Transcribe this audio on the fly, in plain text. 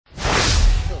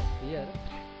here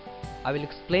I will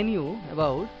explain you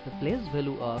about the place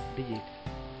value of digits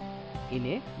in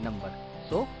a number.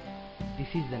 So this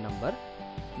is the number.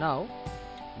 Now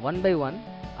one by one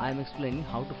I am explaining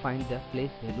how to find the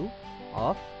place value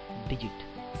of digit.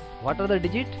 What are the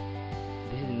digit?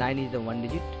 This is 9 is the one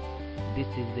digit. This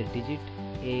is the digit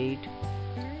 8,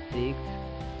 6,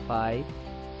 5,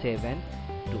 7,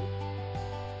 2,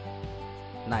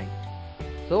 9.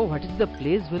 So what is the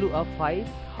place value of 5?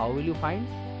 How will you find?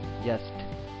 Just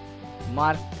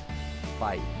mark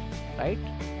 5, right?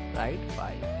 Write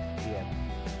 5 here.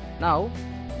 Now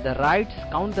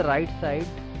count the right side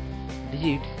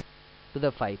digits to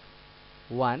the 5.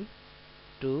 1,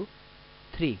 2,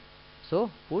 3. So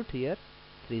put here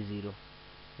 30.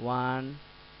 1,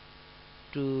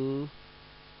 2,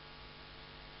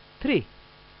 3.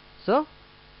 So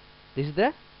this is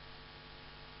the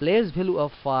place value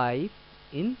of 5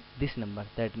 in this number.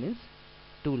 That means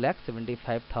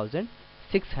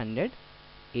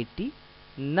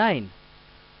 2,75,689.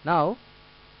 Now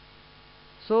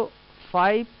so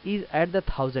 5 is at the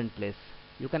thousand place.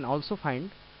 You can also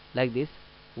find like this: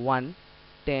 1,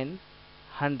 10,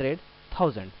 100,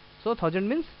 1000. So 1000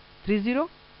 means 30.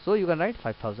 So you can write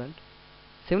 5000.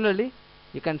 Similarly,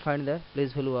 you can find the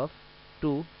place value of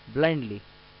 2 blindly.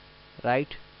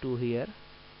 Write 2 here.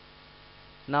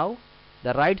 Now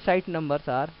the right side numbers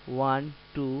are 1,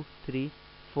 2, 3,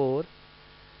 4,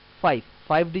 5.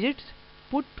 5 digits.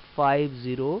 Put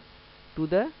 50 to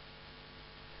the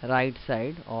right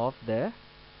side of the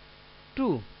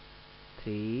 2,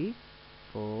 3,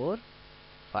 4,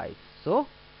 5. So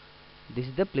this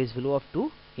is the place value of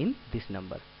 2 in this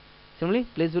number. Similarly,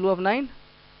 place value of 9.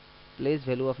 Place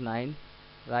value of 9.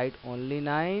 Write only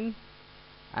 9,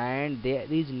 and there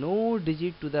is no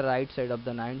digit to the right side of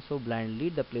the 9. So blindly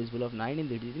the place value of 9 in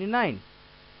the digit is 9.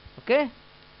 Okay.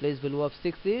 Place value of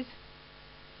 6 is,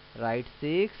 write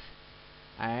 6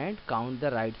 and count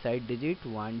the right side digit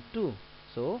 1, 2.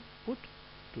 So put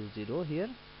 20 here.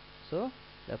 So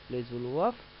the place value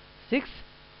of 6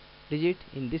 digit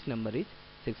in this number is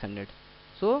 600.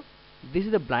 So this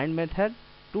is the blind method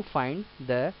to find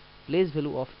the place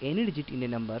value of any digit in a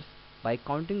number by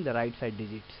counting the right side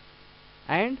digits.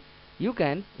 And you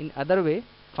can in other way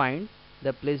find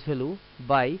the place value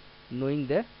by knowing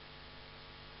the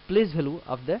place value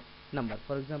of the number.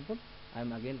 For example, I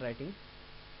am again writing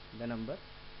the number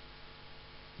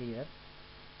here: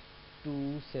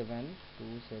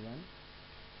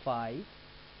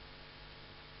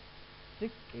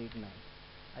 27275,689.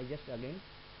 I just again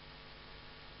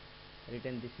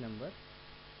written this number.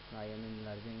 I am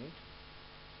enlarging it.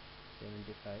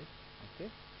 75. Okay.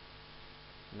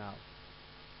 Now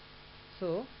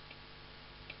so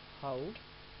how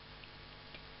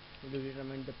do you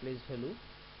determine the place value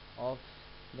of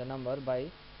the number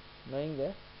by knowing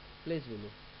the place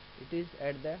value? It is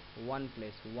at the 1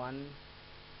 place. 1.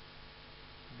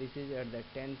 This is at the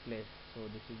 10th place. So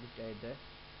this is at the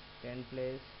 10th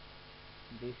place.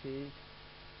 This is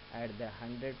at the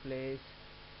 100 place.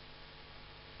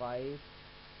 5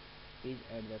 is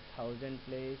at the 1000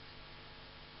 place.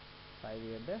 5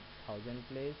 is at the 1000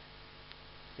 place.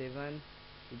 7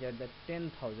 is at the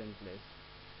 10,000 place.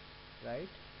 Right?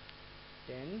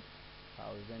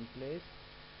 10,000 place.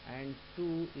 And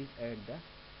 2 is at the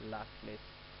lakh place.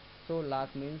 So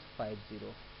lakh means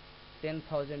 50.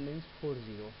 10,000 means 40.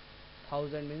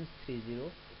 1000 means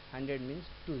 30. 100 means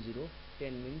 20.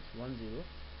 10 means 10.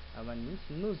 1 means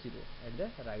no 0 at the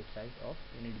right side of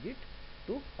any digit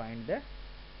to find the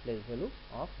place value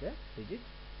of the digit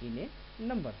in a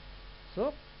number.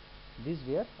 So these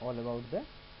were all about the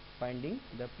finding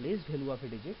the place value of a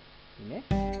digit in a